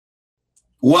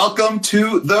Welcome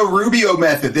to the Rubio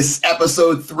Method. This is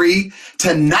episode 3.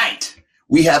 Tonight,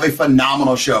 we have a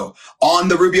phenomenal show. On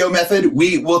the Rubio Method,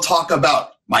 we will talk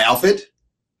about my outfit,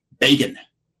 bacon,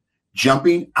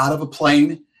 jumping out of a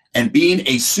plane, and being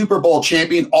a Super Bowl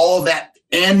champion, all of that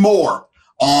and more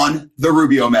on the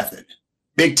Rubio Method.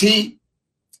 Big T,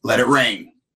 let it rain.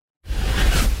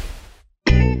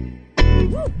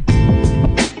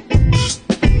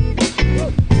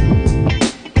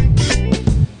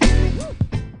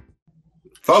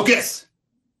 Focus.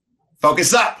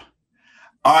 Focus up.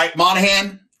 All right,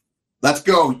 Monahan, let's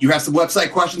go. You have some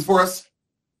website questions for us?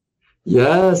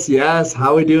 Yes.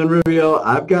 How we doing, Rubio?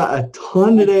 I've got a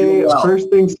ton today. Well. First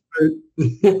things first.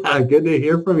 Yeah, good to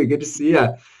hear from you. Good to see you.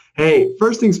 Hey,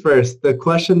 first things first, the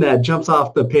question that jumps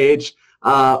off the page,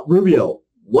 Rubio,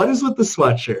 what is with the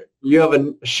sweatshirt? You have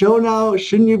a show now.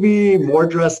 Shouldn't you be more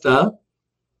dressed up?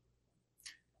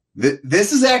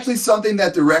 This is actually something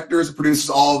that directors, producers,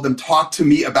 all of them talk to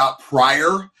me about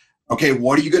prior. Okay,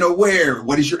 what are you going to wear?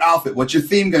 What is your outfit? What's your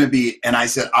theme going to be? And I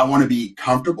said, I want to be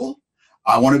comfortable.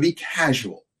 I want to be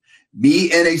casual.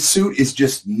 Me in a suit is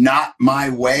just not my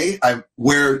way. I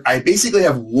basically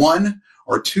have one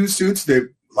or two suits.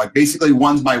 They're like basically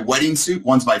one's my wedding suit,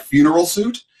 one's my funeral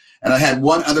suit. And I had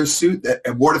one other suit that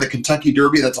I wore to the Kentucky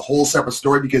Derby. That's a whole separate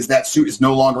story because that suit is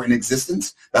no longer in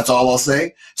existence. That's all I'll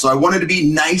say. So I wanted to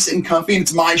be nice and comfy. And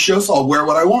it's my show, so I'll wear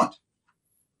what I want.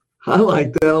 I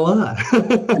like that a lot.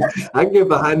 I can get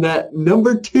behind that.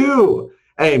 Number 2.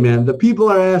 Hey, man, the people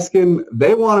are asking,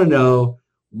 they want to know,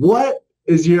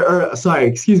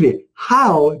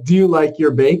 how do you like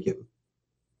your bacon?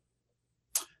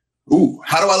 Ooh,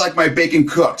 how do I like my bacon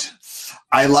cooked?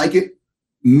 I like it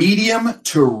medium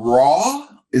to raw.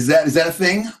 Is that a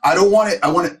thing? I want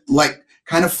it like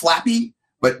kind of flappy,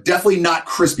 but definitely not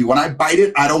crispy. When I bite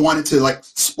it, I don't want it to like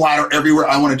splatter everywhere.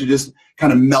 I want it to just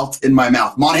kind of melt in my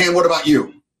mouth. Monahan, what about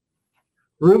you?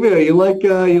 Rubio, you like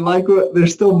what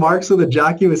there's still marks where the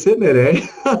jockey was hitting it, eh?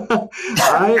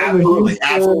 Absolutely.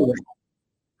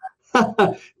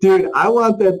 Dude, I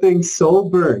want that thing so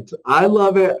burnt. I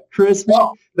love it. Crispy.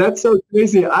 Well, that's so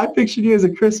crazy. I pictured you as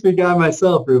a crispy guy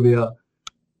myself, Rubio.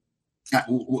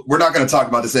 We're not going to talk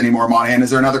about this anymore, Monahan.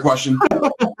 Is there another question?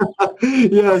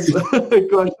 Yes.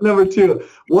 Question number 2.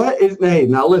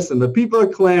 Now listen, the people are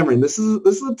clamoring. This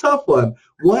is a tough one.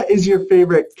 What is your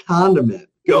favorite condiment?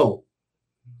 Go.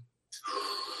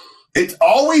 It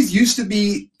always used to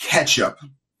be ketchup,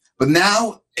 but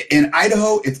now in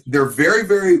Idaho, they're very,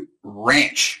 very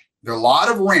ranch. There are a lot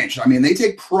of ranch. I mean, they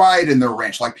take pride in their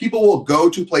ranch. Like people will go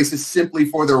to places simply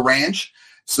for their ranch.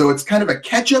 So it's kind of a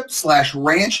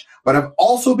ketchup/ranch, but I've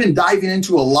also been diving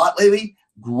into a lot lately,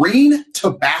 green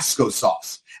Tabasco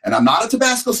sauce. And I'm not a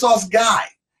Tabasco sauce guy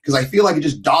because I feel like it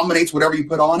just dominates whatever you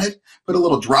put on it. Put a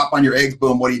little drop on your eggs,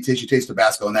 boom, what do you taste? You taste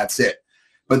Tabasco, and that's it.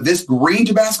 But this green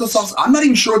Tabasco sauce, I'm not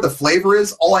even sure what the flavor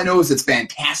is. All I know is it's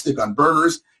fantastic on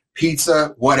burgers,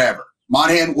 pizza, whatever.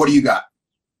 Monahan, what do you got?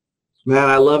 Man,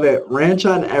 I love it. Ranch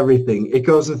on everything. It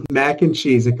goes with mac and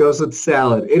cheese. It goes with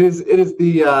salad. It is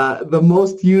the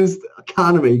most used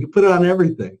condiment. You can put it on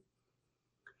everything.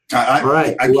 All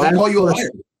right. I can't call you a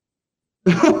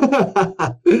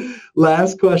liar.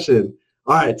 Last question.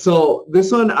 All right. So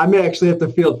this one I may actually have to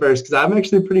field first because I'm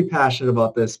actually pretty passionate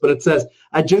about this. But it says,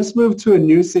 I just moved to a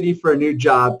new city for a new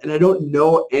job and I don't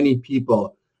know any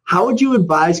people. How would you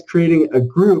advise creating a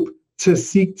group to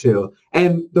seek to?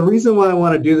 And the reason why I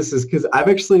want to do this is because I've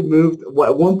actually moved.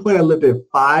 At one point I lived in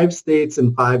 5 states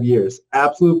in 5 years,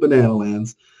 absolute banana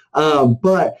lands.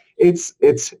 But it's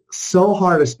so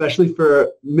hard, especially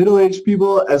for middle-aged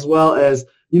people as well as,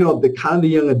 the kind of the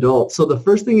young adults. So the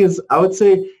first thing is I would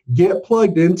say get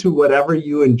plugged into whatever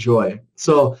you enjoy.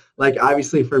 So like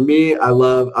obviously for me,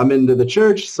 I'm into the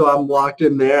church, so I'm locked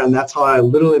in there, and that's how I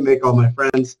literally make all my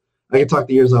friends. I can talk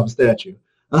the ears off a statue.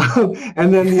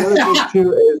 And then the other thing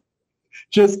too is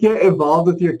just get involved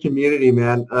with your community,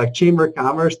 man. Chamber of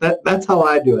Commerce, that's how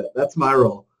I do it. That's my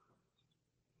role.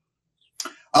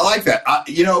 I like that.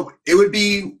 It would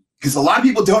be, because a lot of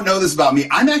people don't know this about me,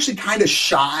 I'm actually kind of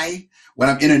shy when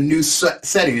I'm in a new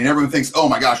setting and everyone thinks, oh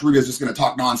my gosh, Rubio's just going to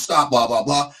talk nonstop, blah, blah,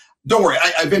 blah. Don't worry,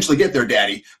 I eventually get there,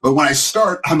 Daddy. But when I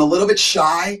start, I'm a little bit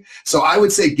shy. So I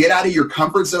would say get out of your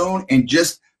comfort zone and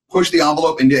just push the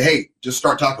envelope and just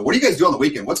start talking. What do you guys do on the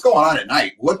weekend? What's going on at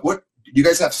night? What do you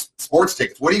guys have sports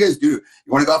tickets? What do you guys do? You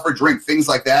want to go out for a drink? Things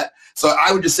like that. So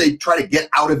I would just say try to get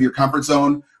out of your comfort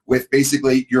zone with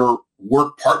basically your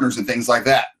work partners and things like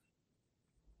that.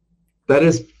 That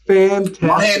is fantastic.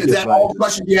 Monahan, is that all the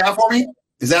questions you have for me?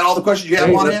 Is that all the questions you have,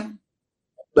 Monahan?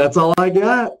 That's all I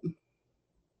got.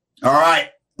 All right.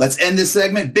 Let's end this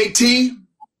segment. Big T,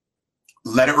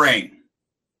 let it rain.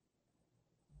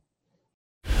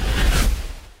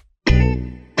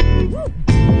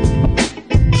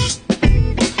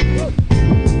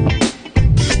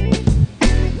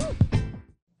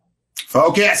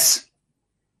 Focus.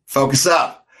 Focus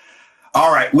up.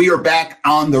 All right, we are back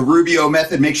on the Rubio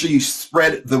Method. Make sure you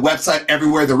spread the website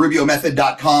everywhere,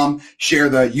 therubiomethod.com. Share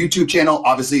the YouTube channel,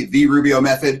 obviously, The Rubio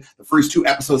Method. The first 2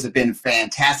 episodes have been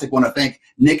fantastic. I want to thank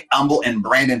Nick Umble and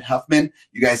Brandon Huffman.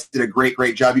 You guys did a great,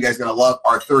 great job. You guys are going to love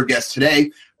our third guest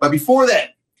today. But before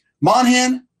that,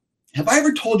 Monahan, have I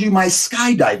ever told you my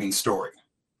skydiving story?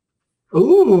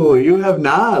 Ooh, you have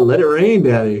not. Let it rain,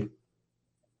 Daddy.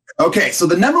 Okay, so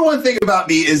the number one thing about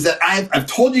me is that I've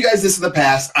told you guys this in the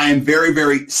past. I am very,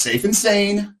 very safe and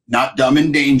sane, not dumb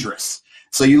and dangerous.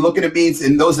 So you look at me,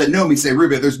 and those that know me say,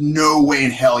 Rubio, there's no way in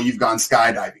hell you've gone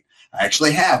skydiving. I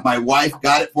actually have. My wife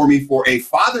got it for me for a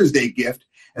Father's Day gift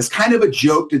as kind of a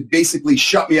joke to basically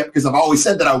shut me up because I've always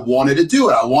said that I wanted to do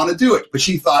it. I want to do it. But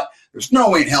she thought, there's no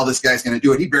way in hell this guy's going to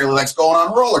do it. He barely likes going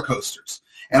on roller coasters.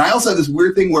 And I also have this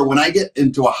weird thing where when I get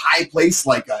into a high place,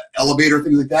 like an elevator,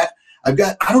 things like that,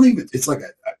 it's like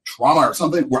a trauma or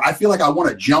something where I feel like I want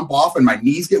to jump off and my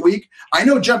knees get weak. I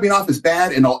know jumping off is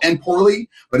bad and it'll end poorly,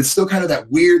 but it's still kind of that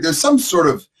weird, there's some sort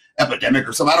of epidemic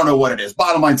or something. I don't know what it is.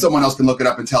 Bottom line, someone else can look it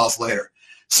up and tell us later.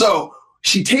 So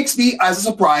she takes me as a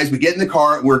surprise. We get in the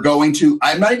car. We're going to,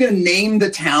 I'm not even going to name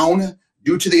the town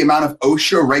due to the amount of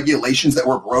OSHA regulations that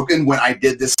were broken when I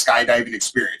did this skydiving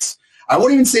experience. I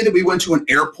won't even say that we went to an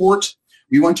airport.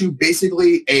 We went to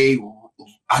basically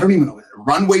I don't even know,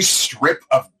 runway strip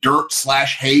of dirt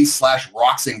 / hay /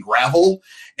 rocks and gravel.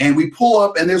 And we pull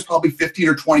up and there's probably 15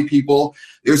 or 20 people.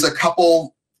 There's a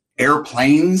couple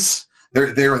airplanes.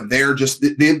 They're just,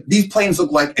 these planes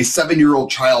look like a 7-year-old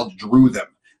child drew them.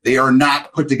 They are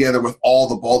not put together with all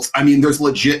the bolts. I mean, there's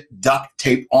legit duct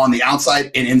tape on the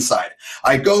outside and inside.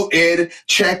 I go in,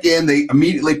 check in. They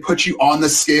immediately put you on the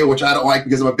scale, which I don't like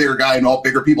because I'm a bigger guy and all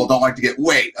bigger people don't like to get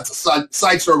weighed. That's a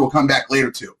side story we'll come back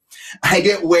later to. I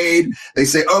get weighed. They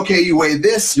say, okay, you weigh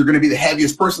this. You're going to be the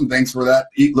heaviest person. Thanks for that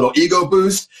little ego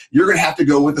boost. You're going to have to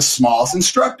go with the smallest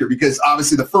instructor because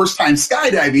obviously the first time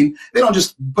skydiving, they don't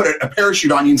just put a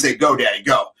parachute on you and say, go, daddy,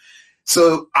 go.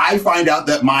 So I find out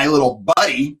that my little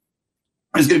buddy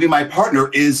is going to be my partner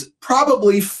is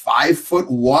probably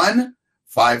 5'1",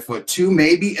 5'2",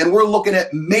 maybe. And we're looking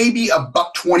at maybe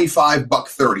 $125,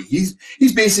 $130.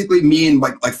 He's basically me in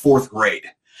like 4th grade.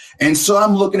 And so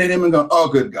I'm looking at him and going, oh,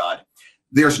 good God.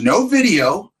 There's no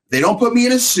video. They don't put me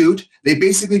in a suit. They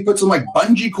basically put some like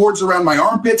bungee cords around my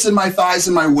armpits and my thighs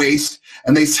and my waist.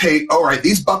 And they say, all right,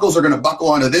 these buckles are going to buckle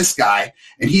onto this guy.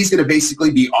 And he's going to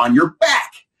basically be on your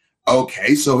back.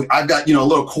 Okay, so I've got, a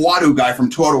little Kawato guy from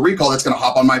Total Recall that's going to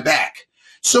hop on my back.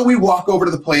 So we walk over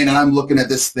to the plane, and I'm looking at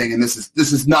this thing, and this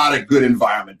is not a good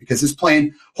environment because this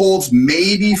plane holds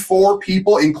maybe 4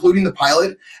 people, including the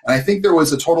pilot, and I think there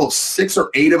was a total of 6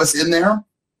 or 8 of us in there.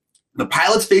 The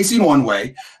pilot's facing one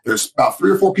way. There's about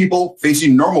 3 or 4 people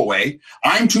facing normal way.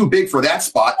 I'm too big for that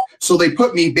spot, so they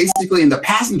put me basically in the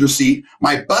passenger seat.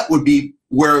 My butt would be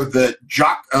where the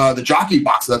jockey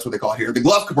box, that's what they call it here, the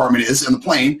glove compartment is in the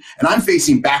plane, and I'm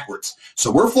facing backwards.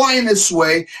 So we're flying this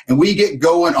way, and we get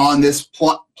going on this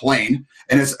plane,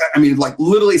 and it's, like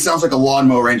literally sounds like a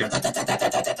lawnmower engine,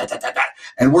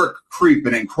 and we're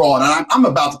creeping and crawling, and I'm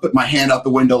about to put my hand out the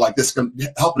window like this,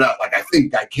 help it out, like I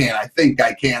think I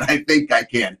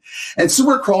can. And so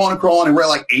we're crawling, and we're at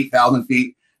like 8,000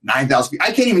 feet, 9,000 feet.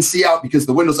 I can't even see out because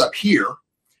the window's up here.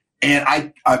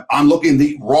 And I'm looking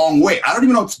the wrong way. I don't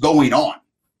even know what's going on.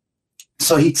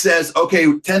 So he says,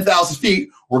 okay, 10,000 feet,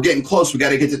 we're getting close. We got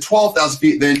to get to 12,000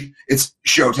 feet, then it's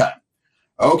showtime.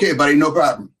 Okay, buddy, no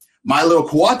problem. My little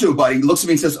Kawato buddy looks at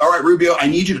me and says, all right, Rubio, I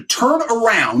need you to turn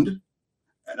around.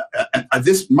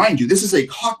 This, mind you, this is a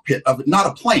cockpit of not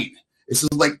a plane. This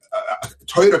is like a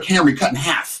Toyota Camry cut in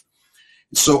half.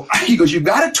 So he goes, you've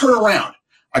got to turn around.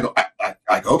 I go,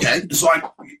 okay. So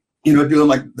doing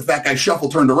like the fat guy shuffle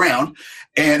turned around,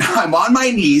 and I'm on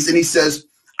my knees, and he says,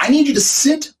 I need you to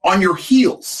sit on your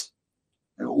heels.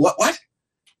 I go, what?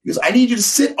 He goes, I need you to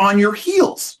sit on your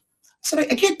heels. I said,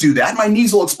 I can't do that. My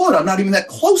knees will explode. I'm not even that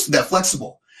close to that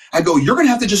flexible. I go, you're going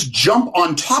to have to just jump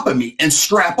on top of me and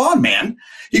strap on, man.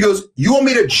 He goes, you want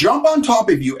me to jump on top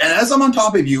of you, and as I'm on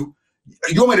top of you,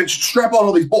 you want me to strap on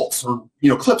all these bolts or,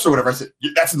 clips or whatever. I said,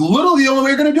 that's literally the only way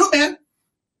you're going to do it, man.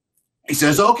 He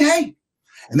says, okay.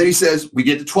 And then he says, we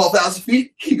get to 12,000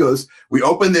 feet. He goes, we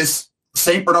open this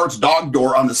St. Bernard's dog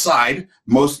door on the side.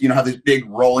 Most, have these big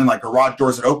rolling like garage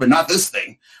doors that open, not this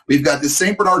thing. We've got this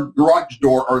St. Bernard garage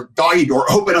door or doggy door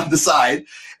open on the side.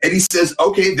 And he says,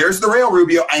 okay, there's the rail,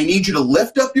 Rubio. I need you to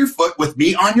lift up your foot with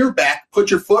me on your back, put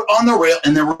your foot on the rail,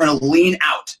 and then we're going to lean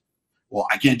out. Well,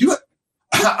 I can't do it.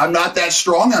 I'm not that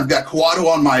strong. I've got Kawato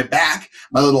on my back,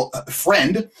 my little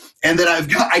friend, and then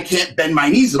I can't bend my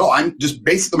knees at all. I'm just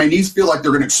basically, my knees feel like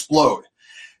they're going to explode.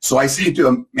 So I say to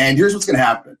him, man, here's what's going to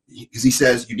happen. Because he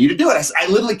says, you need to do it. I said, I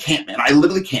literally can't, man. I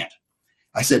literally can't.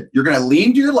 I said, you're going to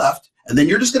lean to your left, and then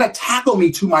you're just going to tackle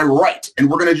me to my right. And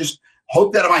we're going to just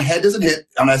hope that my head doesn't hit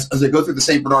as I go through the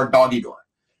St. Bernard doggy door.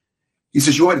 He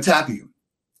says, you want me to tackle you?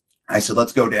 I said,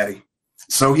 let's go, Daddy.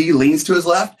 So he leans to his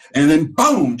left, and then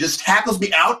boom, just tackles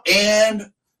me out,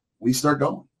 and we start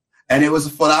going. And it was a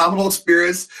phenomenal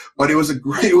experience, but it was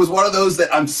one of those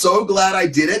that I'm so glad I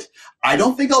did it. I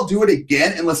don't think I'll do it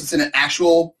again unless it's in an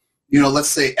actual, let's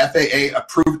say FAA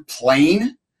approved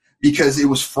plane, because it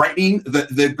was frightening.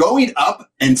 The going up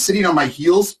and sitting on my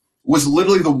heels was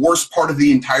literally the worst part of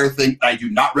the entire thing. I do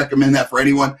not recommend that for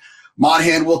anyone.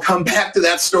 Monahan will come back to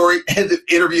that story and the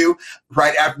interview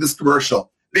right after this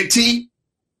commercial. Big T,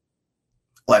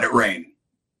 let it rain.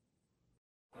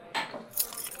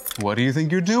 What do you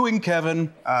think you're doing,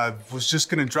 Kevin? Was just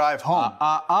gonna drive home.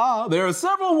 There are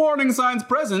several warning signs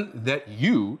present that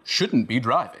you shouldn't be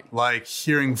driving. Like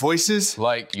hearing voices?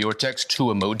 Like your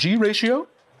text-to-emoji ratio?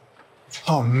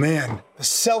 Oh man, the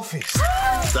selfie.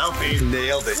 Selfie,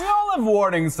 nailed it. We all have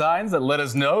warning signs that let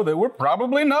us know that we're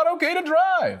probably not okay to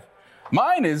drive.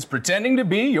 Mine is pretending to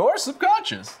be your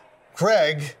subconscious.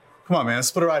 Craig, come on man, let's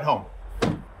split a ride home.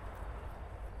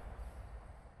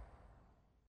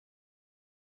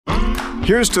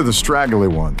 Here's to the straggly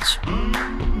ones,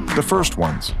 the first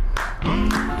ones.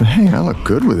 But hey, I look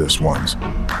good with this ones.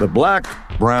 The black,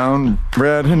 brown,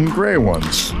 red, and gray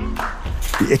ones.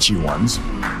 The itchy ones.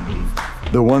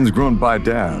 The ones grown by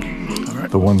Dad.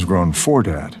 The ones grown for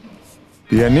Dad.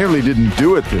 The I nearly didn't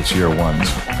do it this year ones.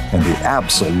 And the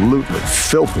absolutely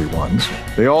filthy ones.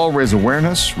 They all raise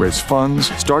awareness, raise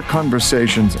funds, start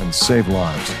conversations, and save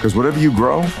lives. Because whatever you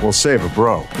grow will save a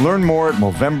bro. Learn more at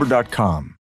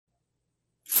Movember.com.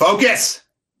 Focus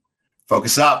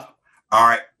up. All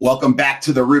right. Welcome back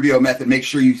to the Rubio Method. Make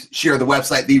sure you share the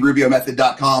website,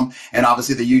 therubiomethod.com, and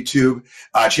obviously the YouTube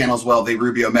channel as well, The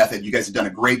Rubio Method. You guys have done a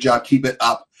great job. Keep it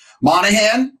up.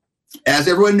 Monahan, as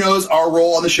everyone knows, our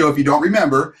role on the show, if you don't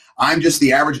remember, I'm just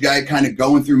the average guy kind of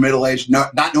going through middle age,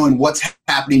 not knowing what's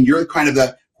happening. You're kind of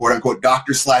the quote-unquote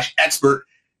doctor/expert.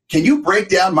 Can you break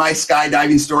down my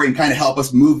skydiving story and kind of help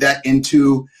us move that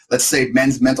into, let's say,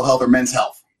 men's mental health or men's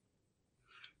health?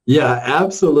 Yeah,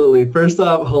 absolutely. First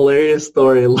off, hilarious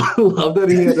story. Love that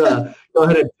he had go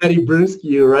ahead and Teddy Bruschi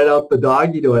you right out the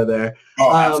doggy door there.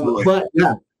 Oh, absolutely. But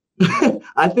yeah,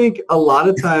 I think a lot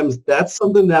of times that's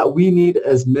something that we need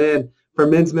as men for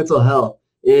men's mental health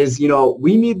is,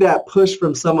 we need that push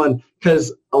from someone,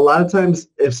 because a lot of times,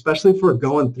 especially if we're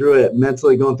going through it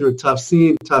mentally, going through a tough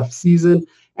season,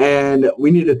 and we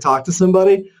need to talk to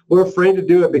somebody, we're afraid to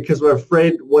do it because we're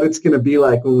afraid what it's going to be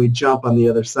like when we jump on the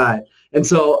other side. And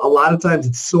so a lot of times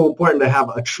it's so important to have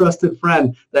a trusted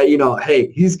friend that, hey,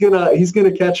 he's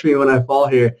gonna catch me when I fall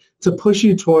here, to push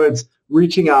you towards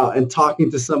reaching out and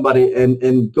talking to somebody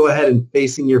and go ahead and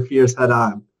facing your fears head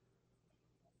on.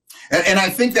 And I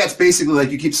think that's basically,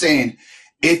 like you keep saying,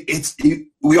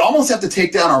 we almost have to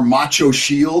take down our macho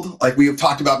shield, like we have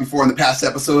talked about before in the past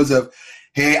episodes of,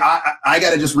 hey, I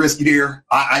got to just risk it here.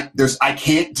 I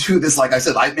can't do this. Like I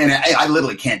said, I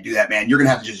literally can't do that, man. You're going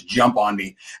to have to just jump on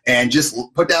me and just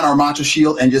put down our macho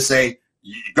shield and just say,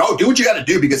 go do what you got to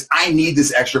do, because I need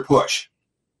this extra push.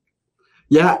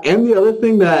 Yeah, and the other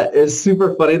thing that is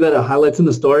super funny that it highlights in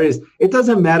the story is it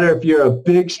doesn't matter if you're a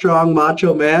big, strong,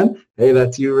 macho man. Hey,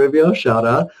 that's you, Rubio, shout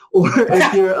out. Or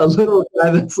if you're a little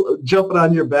guy that's jumping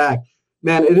on your back.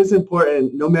 Man, it is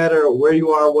important, no matter where you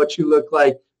are, what you look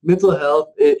like. Mental health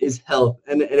is health,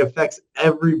 and it affects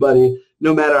everybody,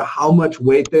 no matter how much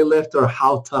weight they lift or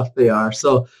how tough they are.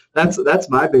 So that's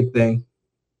my big thing.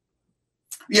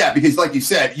 Yeah, because like you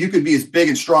said, you could be as big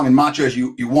and strong and macho as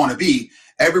you want to be.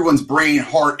 Everyone's brain,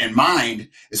 heart, and mind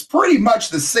is pretty much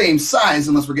the same size,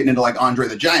 unless we're getting into like Andre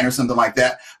the Giant or something like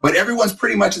that. But everyone's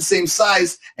pretty much the same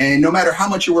size, and no matter how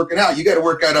much you're working out, you got to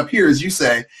work out up here, as you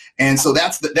say. And so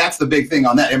that's the big thing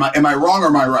on that. Am I wrong or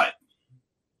am I right?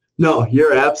 No,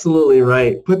 you're absolutely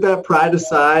right. Put that pride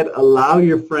aside. Allow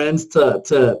your friends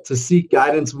to seek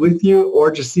guidance with you,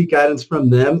 or just seek guidance from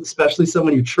them, especially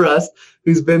someone you trust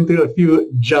who's been through a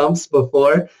few jumps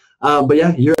before. But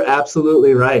yeah, you're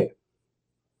absolutely right.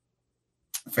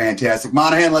 Fantastic.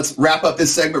 Monahan, let's wrap up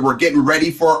this segment. We're getting ready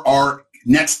for our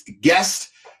next guest.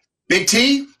 Big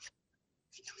T,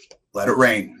 let it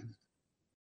rain.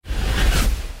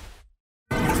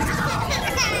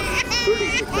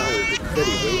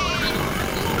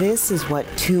 This is what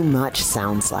too much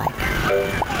sounds like.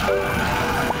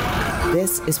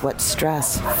 This is what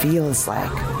stress feels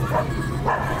like.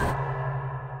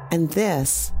 And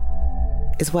this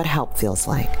is what help feels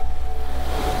like.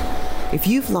 If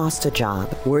you've lost a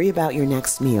job, worry about your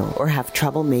next meal, or have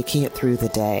trouble making it through the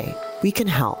day, we can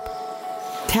help.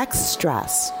 Text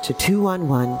STRESS to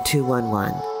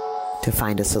 211-211 to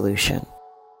find a solution.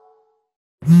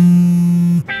 Baby,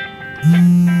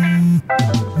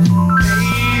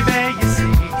 you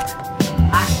see,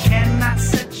 I cannot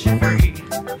set you free.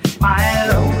 My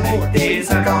lonely days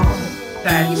are gone.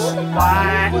 That's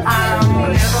why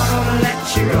I'm never gonna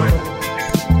let you go.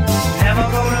 Never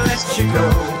gonna let you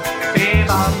go. Babe,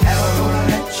 I'm never gonna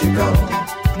let you go.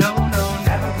 No,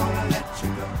 never gonna let you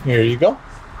go. Here you go.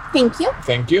 Thank you.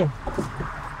 Thank you.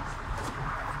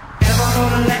 Never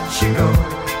gonna let you go.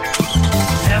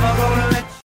 Never gonna let you go.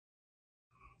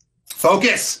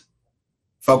 Focus.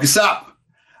 Focus up.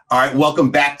 All right, welcome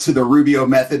back to the Rubio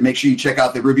Method. Make sure you check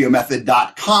out the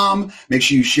rubiomethod.com. Make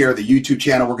sure you share the YouTube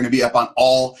channel. We're going to be up on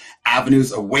all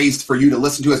avenues of ways for you to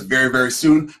listen to us very, very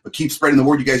soon. But keep spreading the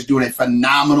word. You guys are doing a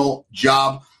phenomenal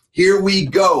job. Here we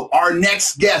go. Our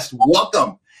next guest,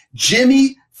 welcome,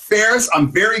 Jimmy Ferris.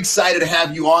 I'm very excited to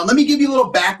have you on. Let me give you a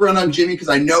little background on Jimmy because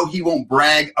I know he won't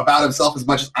brag about himself as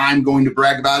much as I'm going to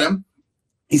brag about him.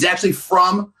 He's actually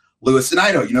from Lewiston,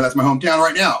 Idaho. You know, that's my hometown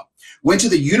right now. Went to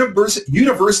the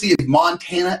University of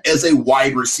Montana as a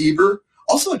wide receiver,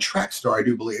 also a track star, I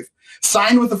do believe.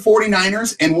 Signed with the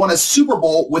 49ers and won a Super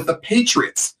Bowl with the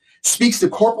Patriots. Speaks to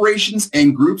corporations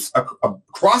and groups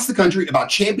across the country about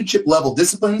championship-level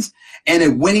disciplines and a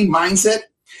winning mindset.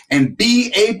 And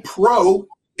Be a Pro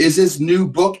is his new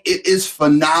book. It is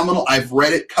phenomenal. I've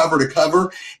read it cover to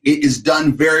cover. It is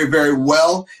done very, very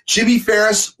well. Jimmy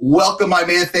Ferris, welcome, my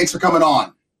man. Thanks for coming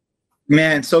on.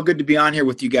 Man, so good to be on here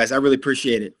with you guys. I really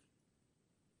appreciate it.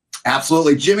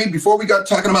 Absolutely. Jimmy, before we got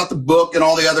talking about the book and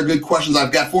all the other good questions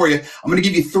I've got for you, I'm going to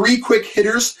give you 3 quick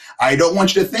hitters. I don't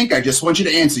want you to think. I just want you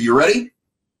to answer. You ready?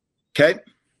 Okay.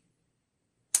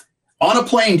 On a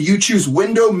plane, do you choose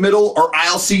window, middle, or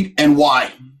aisle seat, and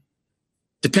why?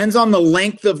 Depends on the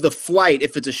length of the flight.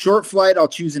 If it's a short flight, I'll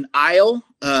choose an aisle.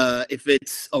 If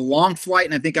it's a long flight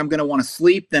and I think I'm going to want to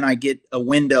sleep, then I get a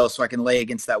window so I can lay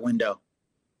against that window.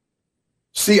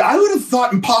 See, I would have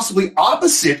thought possibly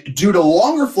opposite. Due to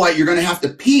longer flight, you're going to have to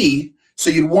pee, so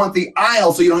you'd want the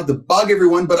aisle so you don't have to bug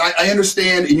everyone. But I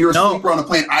understand, and you're a sleeper on a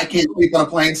plane. I can't sleep on a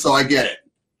plane, so I get it.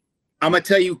 I'm going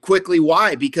to tell you quickly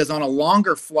why. Because on a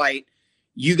longer flight,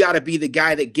 you got to be the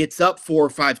guy that gets up 4 or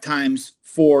 5 times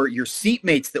for your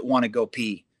seatmates that want to go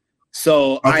pee.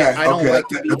 So I don't like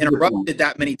to be interrupted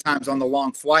that many times on the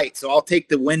long flight. So I'll take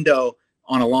the window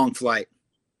on a long flight.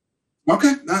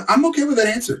 Okay, I'm okay with that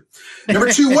answer.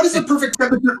 Number 2, what is the perfect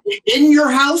temperature in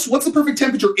your house? What's the perfect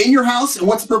temperature in your house, and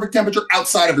what's the perfect temperature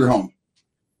outside of your home?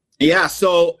 Yeah,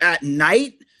 so at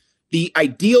night, the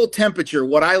ideal temperature,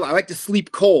 what I like to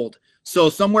sleep cold.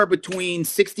 So somewhere between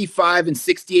 65 and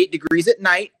 68 degrees at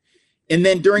night. And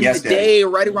then during the day,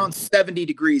 right around 70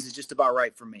 degrees is just about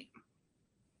right for me.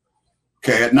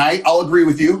 Okay, at night, I'll agree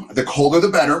with you. The colder, the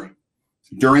better.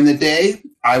 During the day,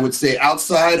 I would say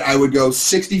outside, I would go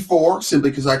 64, simply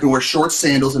because I can wear short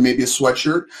sandals and maybe a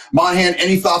sweatshirt. Monahan,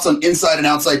 any thoughts on inside and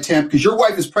outside temp? Because your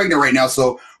wife is pregnant right now,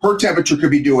 so her temperature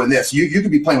could be doing this. You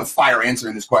could be playing with fire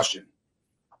answering this question.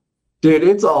 Dude,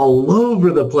 it's all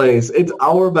over the place. It's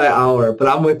hour by hour, but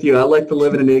I'm with you. I like to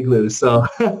live in an igloo, so.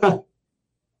 All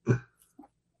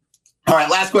right,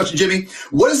 last question, Jimmy.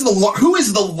 Who is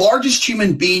the largest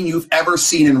human being you've ever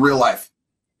seen in real life?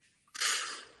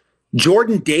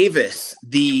 Jordan Davis,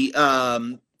 the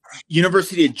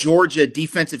University of Georgia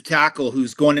defensive tackle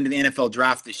who's going into the NFL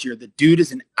draft this year. The dude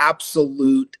is an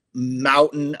absolute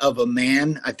mountain of a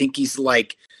man. I think he's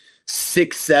like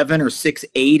 6'7" or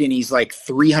 6'8", and he's like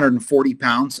 340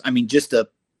 pounds. I mean, just a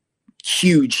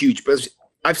huge. But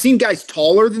I've seen guys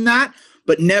taller than that,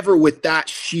 but never with that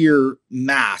sheer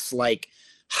mass, like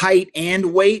height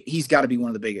and weight. He's got to be one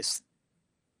of the biggest.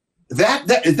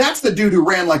 That's the dude who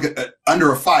ran like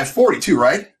under a 5.40 too,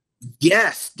 right?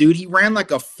 Yes, dude. He ran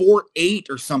like a 4.8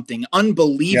 or something.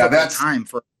 Unbelievable time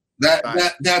for that.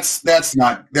 That's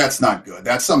not good.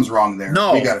 Something's wrong there.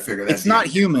 No, we got to figure that. It's not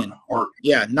human.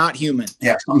 Not human.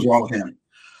 Yeah, something's wrong with him.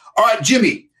 All right,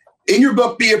 Jimmy. In your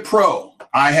book, Be a Pro,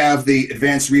 I have the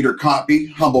advanced reader copy.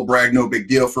 Humble brag, no big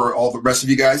deal for all the rest of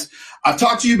you guys. I've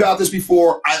talked to you about this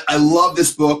before. I love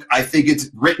this book. I think it's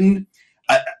written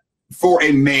for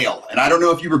a male. And I don't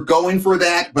know if you were going for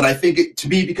that, but I think it, to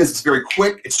me, because it's very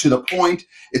quick, it's to the point.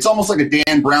 It's almost like a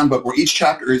Dan Brown book where each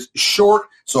chapter is short,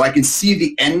 so I can see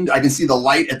the end. I can see the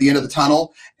light at the end of the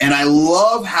tunnel. And I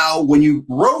love how when you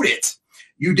wrote it,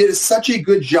 you did such a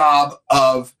good job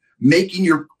of making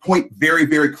your point very,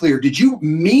 very clear. Did you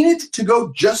mean it to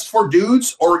go just for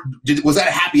dudes, or was that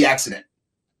a happy accident?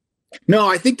 No,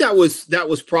 I think that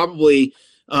was probably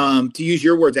to use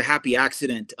your words, a happy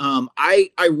accident. I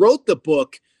wrote the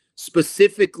book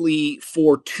specifically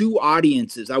for two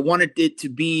audiences. I wanted it to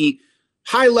be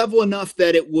high level enough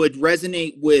that it would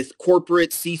resonate with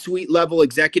corporate C-suite level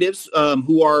executives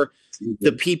who are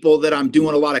the people that I'm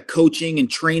doing a lot of coaching and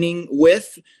training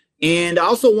with. And I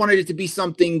also wanted it to be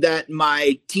something that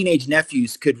my teenage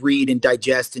nephews could read and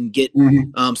digest and get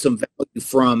some value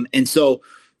from. And so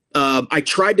I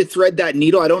tried to thread that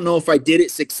needle. I don't know if I did it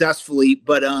successfully,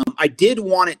 but I did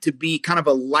want it to be kind of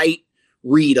a light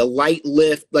read, a light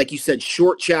lift, like you said,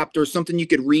 short chapter, something you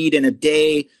could read in a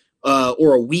day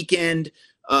or a weekend.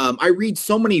 I read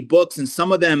so many books, and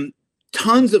some of them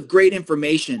tons of great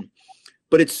information,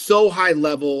 but it's so high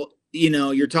level. You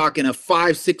know, you're talking a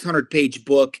 500-600 page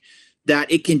book that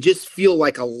it can just feel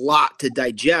like a lot to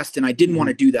digest. And I didn't want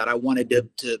to do that. I wanted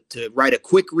to write a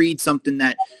quick read, something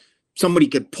that somebody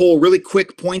could pull really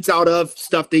quick points out of,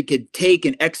 stuff they could take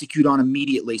and execute on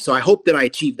immediately. So I hope that I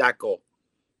achieved that goal.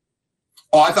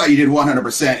 Oh, I thought you did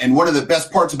 100%. And one of the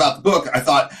best parts about the book, I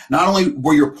thought not only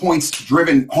were your points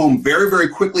driven home very, very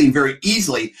quickly and very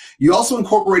easily, you also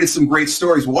incorporated some great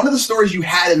stories. One of the stories you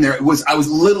had in there I was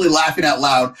literally laughing out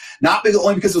loud, not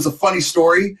only because it was a funny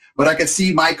story, but I could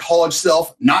see my college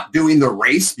self not doing the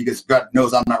race because God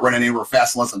knows I'm not running anywhere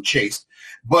fast unless I'm chased,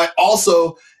 but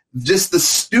also just the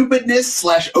stupidness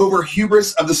 / over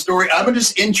hubris of the story. I'm going to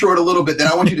just intro it a little bit,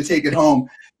 then I want you to take it home.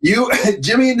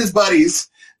 Jimmy and his buddies,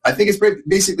 I think it's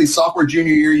basically sophomore,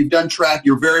 junior year. You've done track.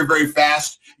 You're very, very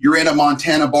fast. You're in a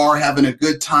Montana bar having a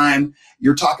good time.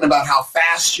 You're talking about how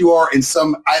fast you are. And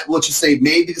let's just say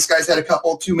maybe this guy's had a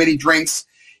couple too many drinks.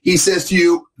 He says to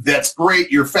you, that's great.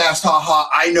 You're fast. Ha ha.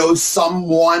 I know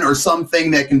someone or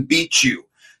something that can beat you.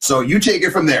 So you take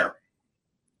it from there.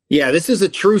 Yeah, this is a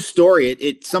true story.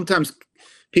 It sometimes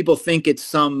people think it's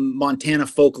some Montana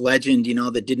folk legend,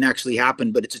 that didn't actually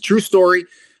happen, but it's a true story.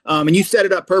 And you set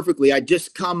it up perfectly. I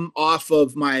just come off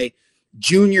of my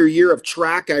junior year of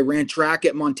track. I ran track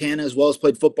at Montana as well as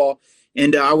played football.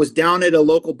 And I was down at a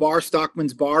local bar,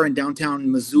 Stockman's Bar in downtown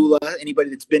Missoula. Anybody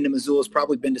that's been to Missoula has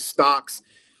probably been to Stocks.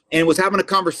 And was having a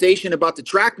conversation about the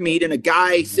track meet. And a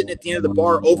guy sitting at the end of the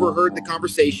bar overheard the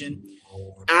conversation,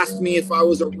 asked me if I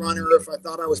was a runner, if I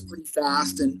thought I was pretty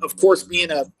fast. And, of course, being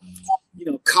a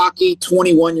cocky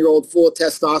 21-year-old full of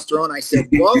testosterone, I said,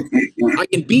 well, I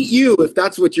can beat you if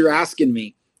that's what you're asking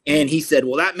me. And he said,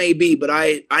 well, that may be, but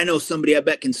I know somebody I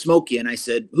bet can smoke you. And I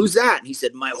said, who's that? And he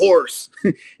said, my horse.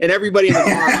 And everybody in the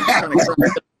bar was kind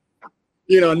of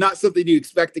crying, not something you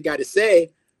expect the guy to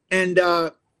say. And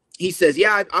he says,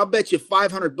 yeah, I'll bet you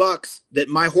 $500 that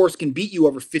my horse can beat you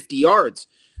over 50 yards.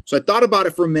 So I thought about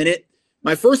it for a minute.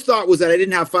 My first thought was that I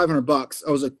didn't have $500.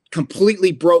 I was a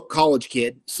completely broke college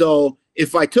kid. So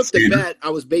if I took the bet, I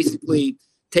was basically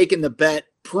taking the bet,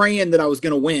 praying that I was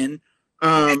going to win.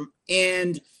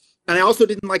 And I also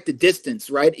didn't like the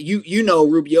distance, right?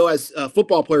 Rubio, as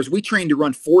football players, we trained to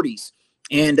run 40s.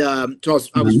 And so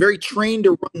I was very trained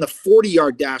to run the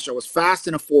 40-yard dash. I was fast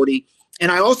in a 40.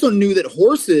 And I also knew that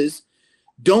horses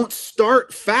don't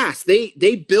start fast.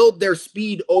 They build their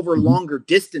speed over longer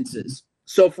distances.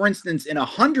 So, for instance, in a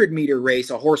 100-meter race,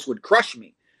 a horse would crush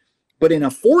me. But in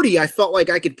a 40, I felt like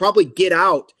I could probably get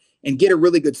out and get a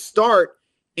really good start,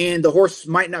 and the horse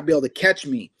might not be able to catch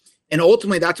me. And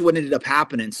ultimately, that's what ended up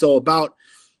happening. So about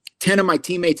 10 of my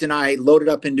teammates and I loaded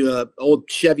up into an old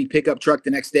Chevy pickup truck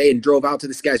the next day and drove out to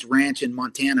this guy's ranch in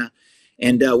Montana.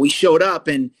 And we showed up,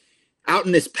 and out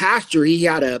in this pasture, he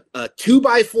had a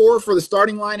 2x4 for the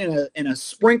starting line and a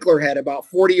sprinkler head about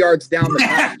 40 yards down the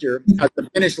pasture at the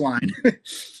finish line.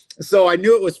 So I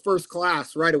knew it was first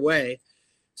class right away.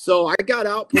 So I got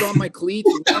out, put on my cleats,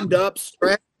 warmed up,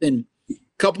 stretched, and a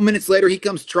couple minutes later, he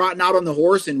comes trotting out on the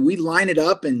horse, and we line it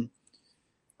up, and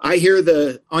I hear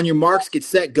the on your marks, get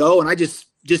set, go, and I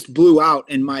just blew out,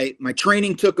 and my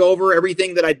training took over.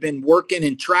 Everything that I'd been working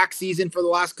in track season for the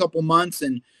last couple months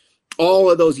and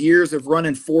all of those years of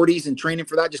running 40s and training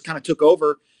for that just kind of took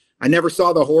over. I never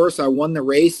saw the horse. I won the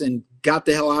race and got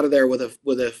the hell out of there with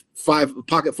a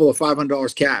pocket full of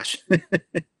 $500 cash.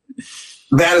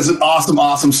 That is an awesome,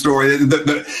 awesome story.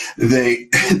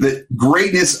 The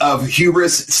greatness of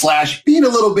hubris / being a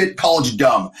little bit college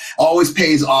dumb always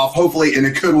pays off, hopefully in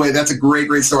a good way. That's a great,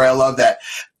 great story. I love that.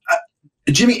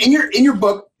 Jimmy, in your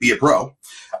book, Be a Pro,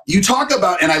 you talk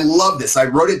about, and I love this, I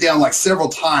wrote it down like several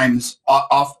times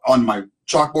off on my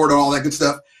chalkboard and all that good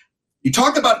stuff. You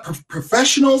talked about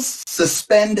professionals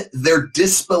suspend their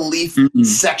disbelief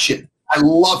section. I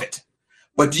love it.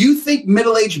 But do you think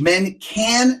middle-aged men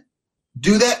can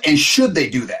do that, and should they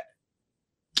do that?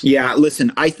 Yeah,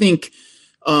 listen, I think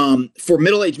for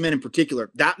middle-aged men in particular,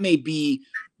 that may be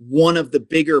one of the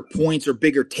bigger points or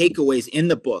bigger takeaways in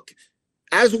the book.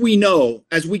 As we know,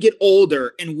 as we get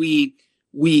older and we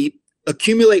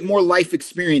accumulate more life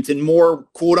experience and more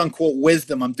quote unquote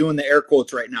wisdom, I'm doing the air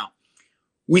quotes right now,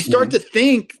 we start to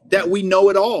think that we know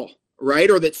it all, right?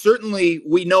 Or that certainly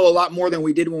we know a lot more than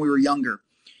we did when we were younger.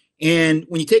 And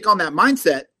when you take on that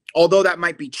mindset, although that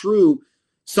might be true,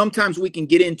 sometimes we can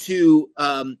get into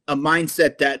a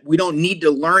mindset that we don't need to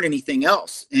learn anything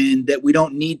else and that we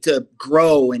don't need to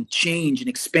grow and change and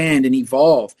expand and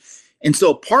evolve. And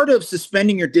so part of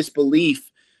suspending your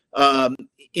disbelief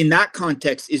in that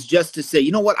context is just to say,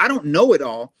 you know what, I don't know it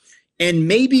all. And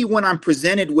maybe when I'm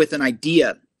presented with an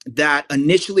idea that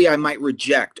initially I might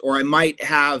reject, or I might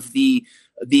have the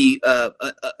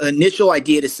initial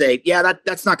idea to say, yeah,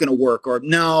 that's not going to work, or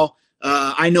no,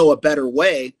 I know a better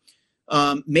way.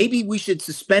 Maybe we should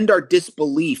suspend our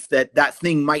disbelief that that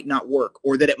thing might not work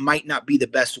or that it might not be the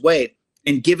best way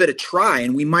and give it a try.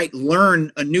 And we might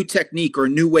learn a new technique or a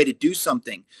new way to do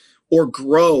something or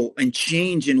grow and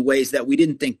change in ways that we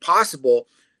didn't think possible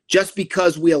just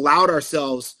because we allowed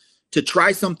ourselves to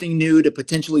try something new, to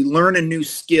potentially learn a new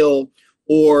skill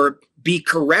or be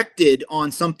corrected on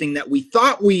something that we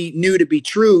thought we knew to be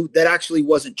true that actually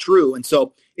wasn't true. And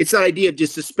so it's that idea of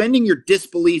just suspending your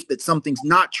disbelief that something's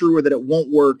not true or that it won't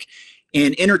work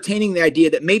and entertaining the idea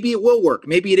that maybe it will work,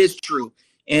 maybe it is true,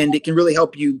 and it can really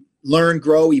help you learn,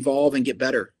 grow, evolve, and get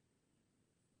better.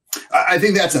 I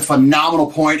think that's a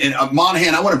phenomenal point. And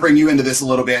Monahan, I want to bring you into this a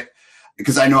little bit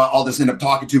because I know I'll just end up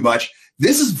talking too much.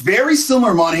 This is very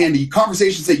similar, Monahan, to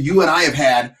conversations that you and I have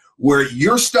had where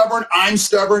you're stubborn, I'm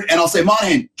stubborn, and I'll say,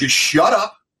 Monahan, just shut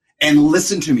up and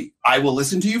listen to me. I will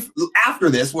listen to you after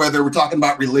this, whether we're talking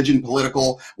about religion,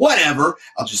 political, whatever.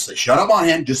 I'll just say, shut up,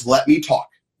 Monahan, just let me talk.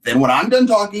 Then when I'm done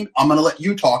talking, I'm going to let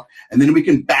you talk, and then we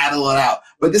can battle it out.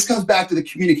 But this comes back to the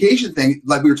communication thing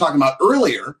like we were talking about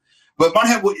earlier. But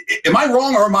Monahan, am I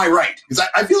wrong or am I right? Because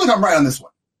I feel like I'm right on this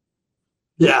one.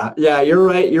 Yeah, you're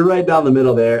right. You're right down the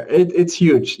middle there. It's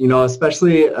huge,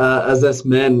 especially as us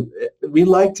men. We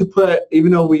like to put,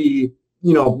 even though we,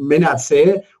 may not say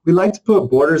it, we like to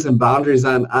put borders and boundaries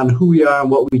on who we are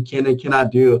and what we can and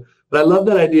cannot do. But I love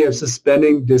that idea of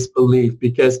suspending disbelief,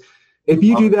 because if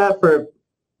you do that for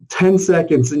 10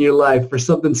 seconds in your life for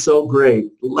something so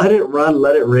great, let it run,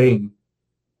 let it rain.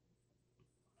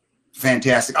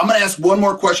 Fantastic. I'm going to ask one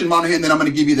more question, Monahan, then I'm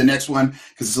going to give you the next one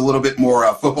because it's a little bit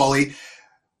more football-y.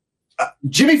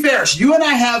 Jimmy Ferris, you and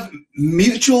I have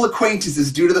mutual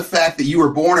acquaintances due to the fact that you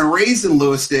were born and raised in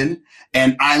Lewiston,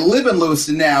 and I live in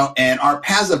Lewiston now, and our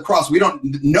paths have crossed. We don't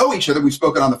know each other. We've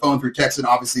spoken on the phone through text and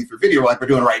obviously through video like we're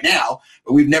doing right now,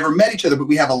 but we've never met each other, but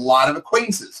we have a lot of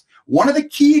acquaintances. One of the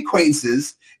key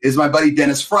acquaintances is my buddy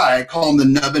Dennis Fry. I call him the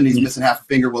nubbin. He's missing half a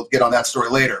finger. We'll get on that story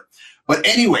later. But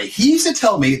anyway, he used to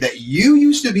tell me that you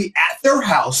used to be at their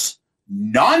house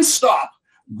nonstop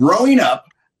growing up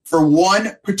for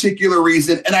one particular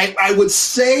reason. And I would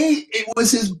say it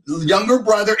was his younger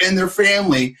brother and their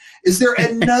family. Is there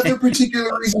another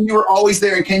particular reason you were always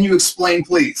there? And can you explain,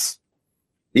 please?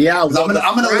 Yeah. Well,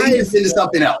 I'm going to lead this into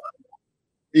something else.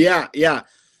 Yeah.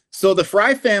 So the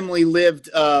Fry family lived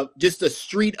just a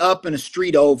street up and a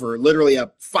street over, literally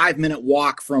a 5-minute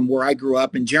walk from where I grew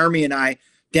up. And Jeremy and I,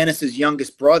 Dennis's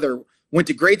youngest brother, went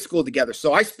to grade school together.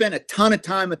 So I spent a ton of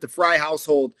time at the Fry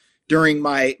household during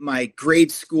my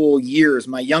grade school years,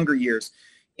 my younger years.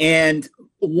 And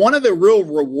one of the real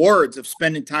rewards of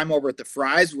spending time over at the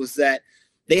Frys was that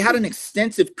they had an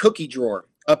extensive cookie drawer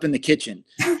up in the kitchen.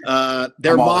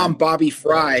 Their mom, Bobby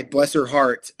Fry, bless her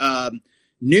heart,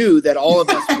 knew that all of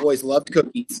us boys loved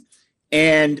cookies.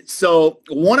 And so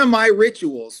one of my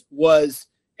rituals was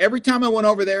every time I went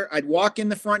over there, I'd walk in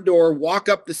the front door, walk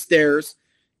up the stairs,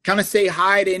 kind of say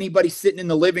hi to anybody sitting in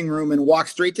the living room and walk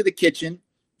straight to the kitchen,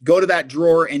 go to that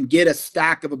drawer and get a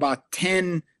stack of about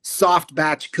 10 soft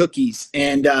batch cookies.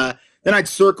 And then I'd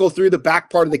circle through the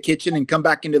back part of the kitchen and come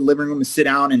back into the living room and sit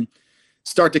down and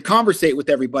start to conversate with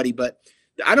everybody. But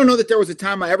I don't know that there was a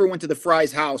time I ever went to the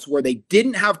Fry's house where they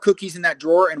didn't have cookies in that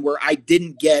drawer and where I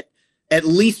didn't get at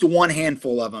least one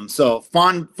handful of them. So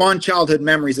fond childhood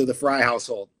memories of the Fry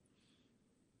household.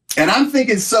 And I'm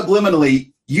thinking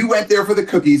subliminally, you went there for the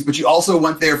cookies, but you also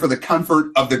went there for the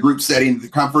comfort of the group setting, the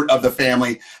comfort of the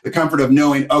family, the comfort of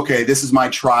knowing, okay, this is my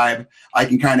tribe. I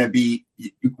can kind of be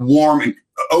warm and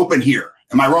open here.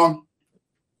 Am I wrong?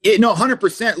 No,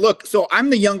 100%. Look, so I'm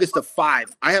the youngest of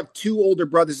 5. I have 2 older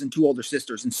brothers and 2 older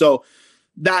sisters. And so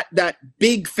that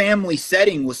big family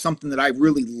setting was something that I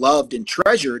really loved and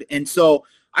treasured. And so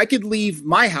I could leave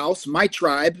my house, my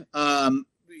tribe,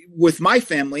 with my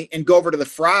family and go over to the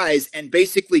Frys and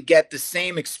basically get the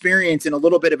same experience in a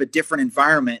little bit of a different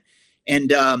environment.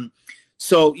 And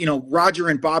so, Roger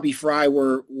and Bobby Fry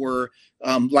were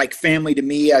like family to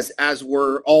me, as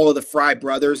were all of the Fry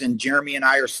brothers. And Jeremy and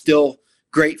I are still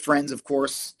great friends, of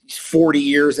course, 40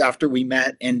 years after we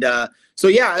met. And so,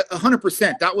 yeah,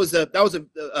 100%. That was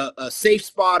a safe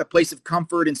spot, a place of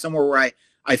comfort, and somewhere where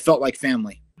I felt like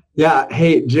family. Yeah.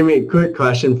 Hey, Jimmy, quick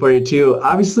question for you too.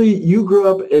 Obviously, you grew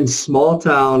up in small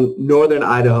town, northern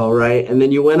Idaho, right? And then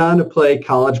you went on to play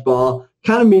college ball,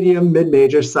 kind of medium,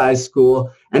 mid-major size school.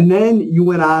 And then you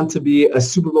went on to be a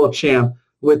Super Bowl champ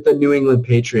with the New England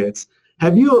Patriots. How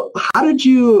did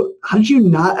you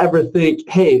not ever think,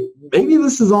 hey, maybe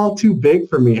this is all too big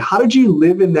for me? How did you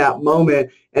live in that moment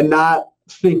and not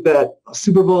think that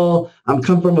Super Bowl, I'm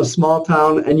come from a small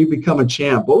town, and you become a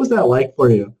champ? What was that like for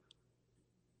you?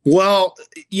 Well,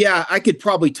 yeah, I could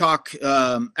probably talk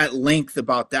at length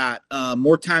about that,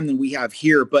 more time than we have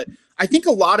here. But I think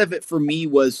a lot of it for me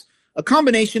was a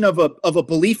combination of a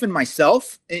belief in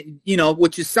myself,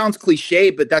 which sounds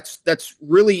cliche, but that's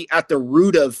really at the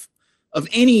root of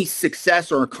any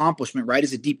success or accomplishment, right?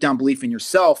 Is a deep down belief in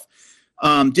yourself.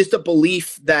 Just a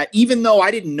belief that even though I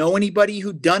didn't know anybody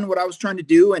who'd done what I was trying to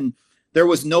do, and there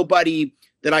was nobody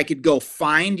that I could go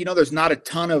find, there's not a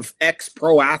ton of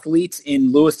ex-pro athletes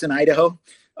in Lewiston, Idaho.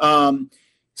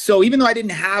 So even though I didn't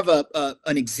have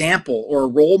an example or a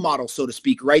role model, so to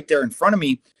speak, right there in front of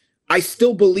me, I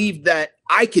still believed that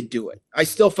I could do it. I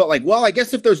still felt like, well, I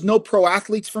guess if there's no pro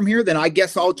athletes from here, then I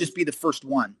guess I'll just be the first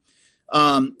one.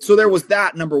 So there was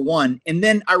that, number one. And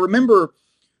then I remember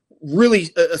really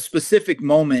a specific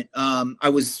moment. I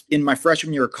was in my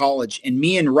freshman year of college, and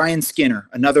me and Ryan Skinner,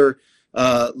 another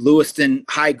Lewiston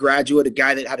High graduate, a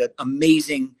guy that had an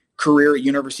amazing career at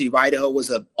University of Idaho,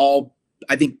 was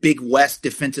I think Big West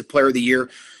Defensive Player of the Year.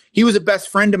 He was a best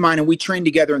friend of mine, and we trained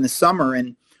together in the summer.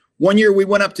 And one year we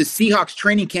went up to Seahawks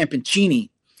training camp in Cheney,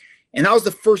 and that was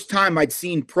the first time I'd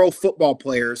seen pro football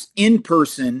players in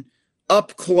person,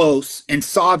 up close, and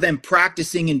saw them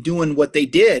practicing and doing what they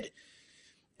did.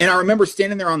 And I remember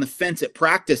standing there on the fence at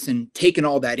practice and taking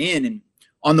all that in. And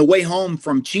on the way home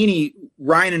from Cheney,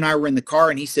 Ryan and I were in the car,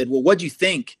 and he said, well, what'd you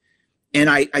think? And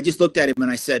I just looked at him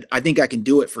and I said, I think I can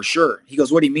do it for sure. He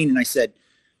goes, what do you mean? And I said,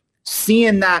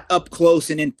 seeing that up close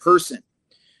and in person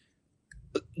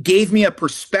gave me a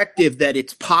perspective that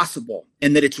it's possible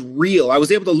and that it's real. I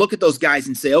was able to look at those guys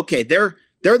and say, okay, they're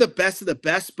the best of the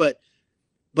best, but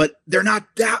they're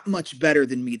not that much better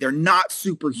than me. They're not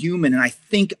superhuman. And I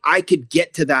think I could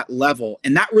get to that level.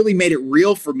 And that really made it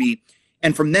real for me.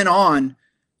 And from then on,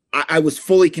 I was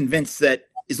fully convinced that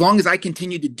as long as I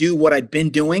continued to do what I'd been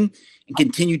doing and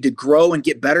continued to grow and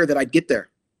get better, that I'd get there.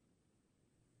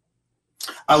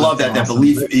 I love that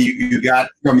belief you got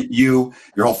from your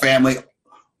whole family.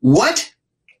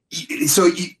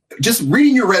 Just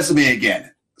reading your resume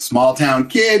again, small town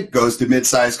kid, goes to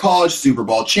mid-sized college, Super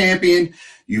Bowl champion.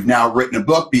 You've now written a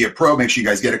book, Be a Pro. Make sure you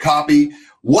guys get a copy.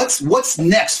 What's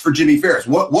next for Jimmy Ferris?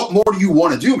 What more do you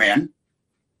want to do, man?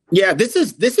 Yeah, this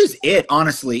is it,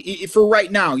 honestly. For right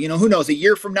now, who knows? A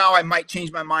year from now, I might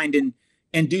change my mind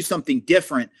and do something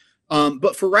different.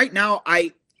 But for right now,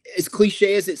 as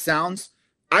cliche as it sounds,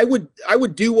 I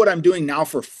would do what I'm doing now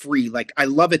for free. Like, I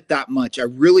love it that much. I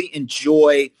really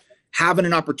enjoy having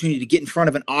an opportunity to get in front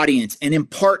of an audience and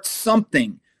impart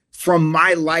something from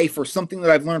my life or something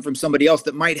that I've learned from somebody else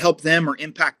that might help them or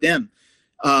impact them.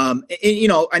 And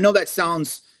I know that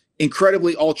sounds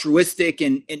incredibly altruistic,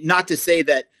 and not to say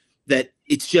that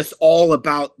it's just all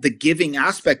about the giving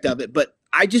aspect of it, but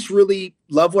I just really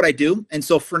love what I do. And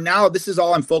so for now, this is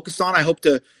all I'm focused on. I hope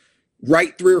to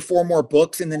write 3 or 4 more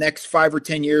books in the next 5 or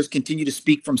 10 years, continue to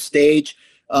speak from stage,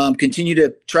 continue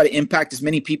to try to impact as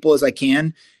many people as I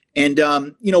can. And,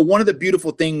 one of the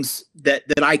beautiful things that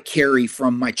I carry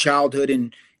from my childhood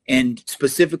and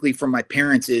specifically from my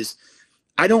parents is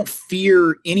I don't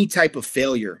fear any type of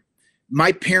failure.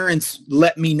 My parents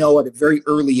let me know at a very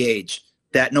early age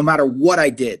that no matter what I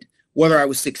did, whether I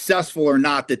was successful or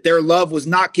not, that their love was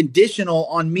not conditional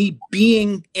on me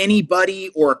being anybody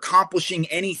or accomplishing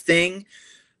anything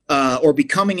or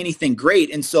becoming anything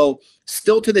great. And so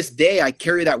still to this day, I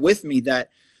carry that with me, that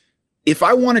if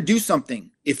I want to do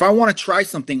something, if I want to try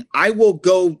something, I will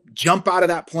go jump out of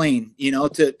that plane,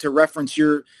 to reference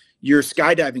your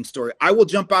skydiving story. I will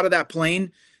jump out of that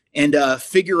plane and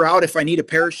figure out if I need a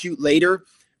parachute later,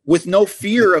 with no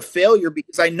fear of failure,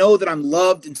 because I know that I'm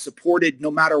loved and supported no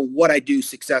matter what I do,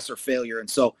 success or failure. And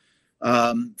so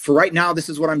for right now, this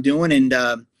is what I'm doing.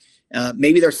 And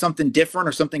maybe there's something different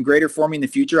or something greater for me in the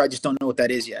future. I just don't know what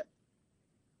that is yet.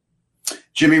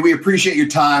 Jimmy, we appreciate your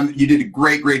time. You did a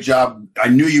great, great job. I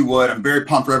knew you would. I'm very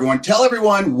pumped for everyone. Tell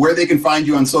everyone where they can find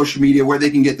you on social media, where they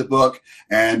can get the book,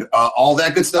 and all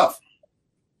that good stuff.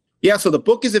 Yeah, so the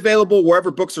book is available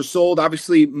wherever books are sold.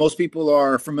 Obviously, most people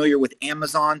are familiar with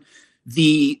Amazon.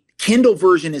 The Kindle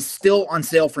version is still on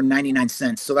sale for 99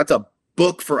 cents. So that's a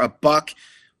book for $1.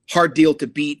 Hard deal to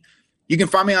beat. You can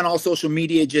find me on all social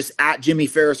media, just at Jimmy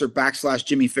Ferris or /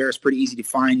 Jimmy Ferris. Pretty easy to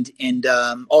find. And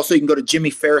also you can go to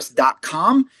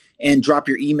jimmyferris.com and drop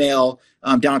your email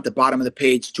down at the bottom of the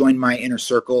page. Join my inner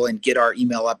circle and get our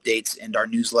email updates and our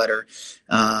newsletter.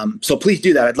 So please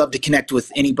do that. I'd love to connect with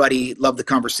anybody. Love the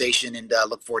conversation, and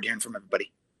look forward to hearing from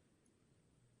everybody.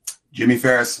 Jimmy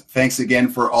Ferris, thanks again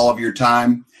for all of your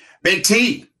time. Big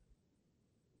T,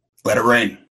 let it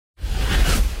rain.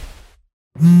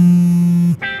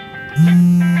 Baby,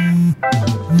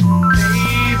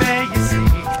 you see,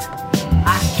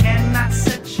 I cannot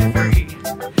set you free.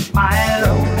 My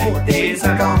lonely days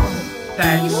are gone.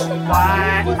 That's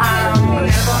why I'm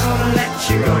never gonna let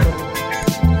you go.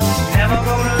 Never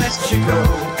gonna let you go.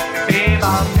 Babe,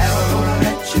 I'm never gonna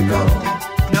let you go.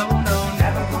 No, no,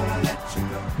 never gonna let you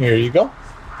go. Here you go.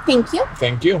 Thank you.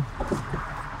 Thank you.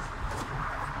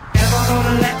 Never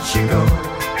gonna let you go.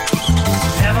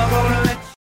 Never gonna let you go.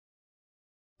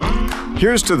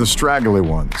 Here's to the straggly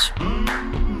ones.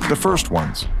 The first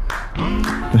ones.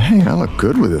 The hey, I look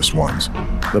good with this ones.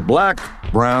 The black,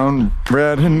 brown,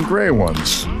 red, and gray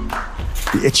ones.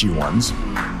 The itchy ones.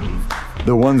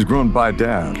 The ones grown by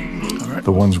Dad.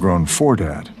 The ones grown for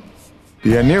Dad.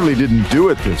 The I nearly didn't do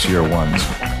it this year ones.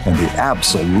 And the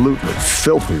absolutely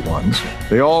filthy ones.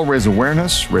 They all raise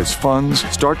awareness, raise funds,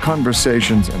 start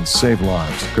conversations, and save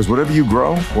lives. Because whatever you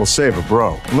grow will save a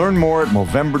bro. Learn more at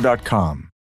Movember.com.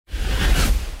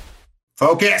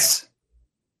 Focus.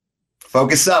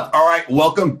 Focus up. All right.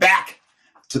 Welcome back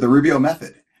to the Rubio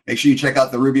Method. Make sure you check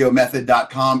out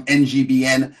therubiomethod.com,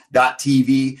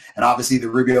 ngbn.tv, and obviously the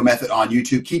Rubio Method on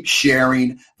YouTube. Keep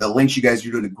sharing the links. You guys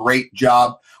are doing a great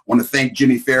job. I want to thank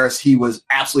Jimmy Ferris. He was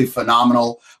absolutely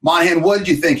phenomenal. Monahan, what did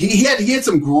you think? He had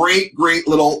some great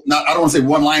little, I don't want to say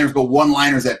one-liners, but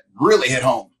one-liners that really hit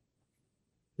home.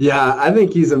 Yeah, I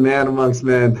think he's a man amongst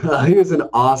men. He was an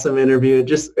awesome interview,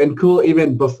 and cool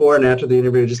even before and after the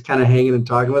interview, just kind of hanging and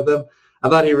talking with him. I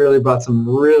thought he really brought some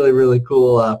really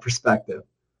cool perspective.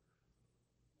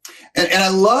 And I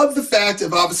love the fact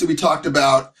of, obviously we talked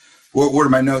about, what are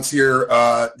my notes here?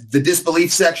 The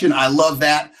disbelief section. I love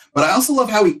that. But I also love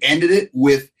how he ended it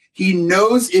with, he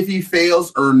knows if he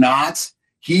fails or not,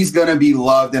 he's going to be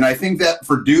loved. And I think that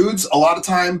for dudes, a lot of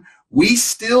time, we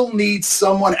still need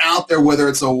someone out there, whether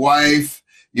it's a wife,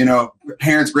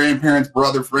 parents, grandparents,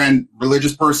 brother, friend,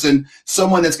 religious person,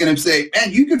 someone that's going to say,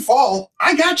 man, you could fall.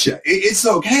 I got you. It's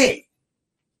okay.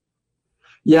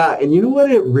 Yeah, and you know what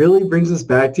it really brings us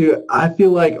back to, I feel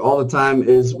like all the time,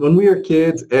 is when we were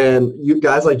kids and you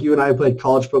guys like you and I played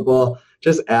college football,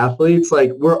 just athletes,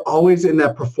 like we're always in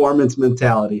that performance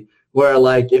mentality where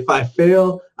like if I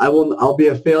fail, I'll be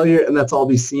a failure and that's all I'll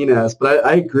be seen as. But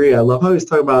I agree. I love how he's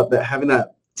talking about that, having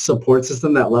that support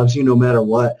system that loves you no matter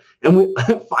what. And we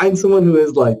find someone who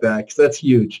is like that, because that's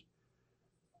huge.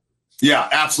 Yeah,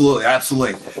 absolutely.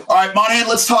 All right, Monahan,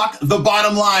 let's talk the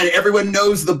bottom line. Everyone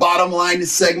knows the bottom line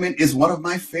segment is one of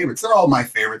my favorites. They're all my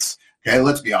favorites. Okay,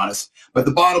 let's be honest. But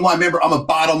the bottom line, remember, I'm a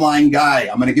bottom line guy.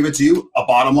 I'm going to give it to you, a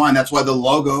bottom line. That's why the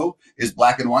logo is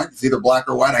black and white. It's either black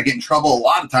or white. I get in trouble a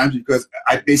lot of times because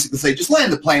I basically say, just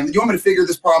land the plane. Do you want me to figure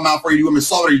this problem out for you? Do you want me to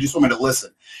solve it, or you just want me to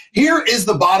listen? Here is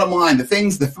the bottom line, the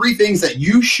 3 things that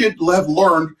you should have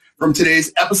learned from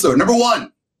today's episode. Number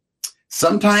 1,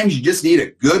 sometimes you just need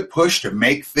a good push to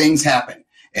make things happen.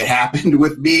 It happened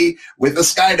with me with a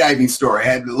skydiving story. I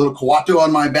had a little Kawato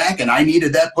on my back, and I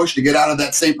needed that push to get out of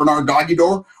that St. Bernard doggy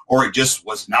door, or it just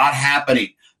was not happening.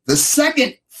 The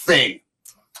second thing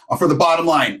for the bottom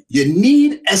line, you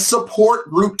need a support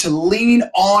group to lean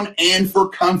on and for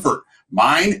comfort.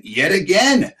 Mine, yet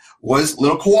again, was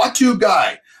little Kawato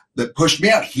guy that pushed me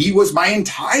out. He was my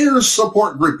entire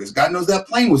support group, because God knows that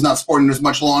plane was not supporting us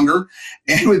much longer.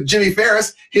 And with Jimmy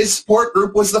Ferris, his support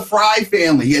group was the Fry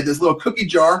family. He had this little cookie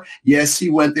jar. Yes, he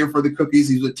went there for the cookies.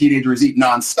 He was a teenager. He was eating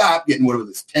nonstop, getting whatever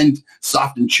this 10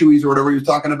 soft and chewies or whatever he was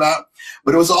talking about.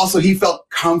 But it was also, he felt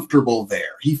comfortable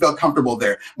there.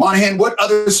 Monahan, what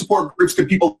other support groups could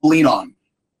people lean on?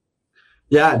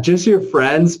 Yeah, just your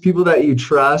friends, people that you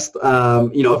trust.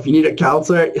 If you need a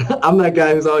counselor, I'm that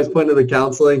guy who's always pointing to the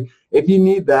counseling. If you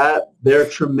need that, they're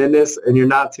tremendous and you're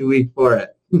not too weak for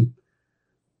it.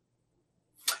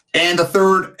 And the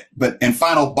third and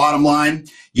final bottom line,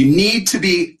 you need to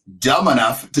be dumb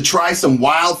enough to try some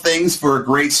wild things for a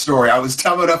great story. I was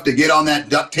dumb enough to get on that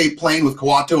duct tape plane with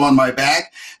Kawato on my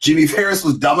back. Jimmy Ferris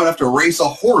was dumb enough to race a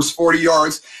horse 40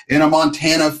 yards in a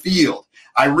Montana field.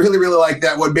 I really, really like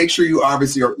that one. Make sure you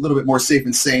obviously are a little bit more safe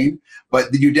and sane,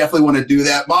 but you definitely want to do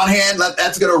that. Monahan,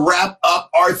 that's going to wrap up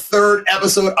our third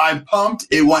episode. I'm pumped.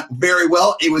 It went very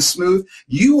well. It was smooth.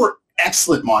 You were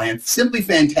excellent, Monahan. Simply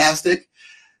fantastic.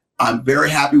 I'm very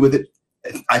happy with it.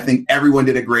 I think everyone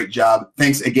did a great job.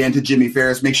 Thanks again to Jimmy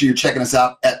Ferris. Make sure you're checking us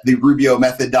out at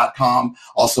therubiomethod.com,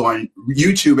 also on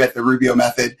YouTube at The Rubio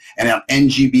Method, and on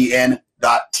ngbn.tv.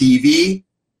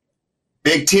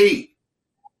 Big T,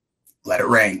 let it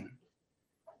rain.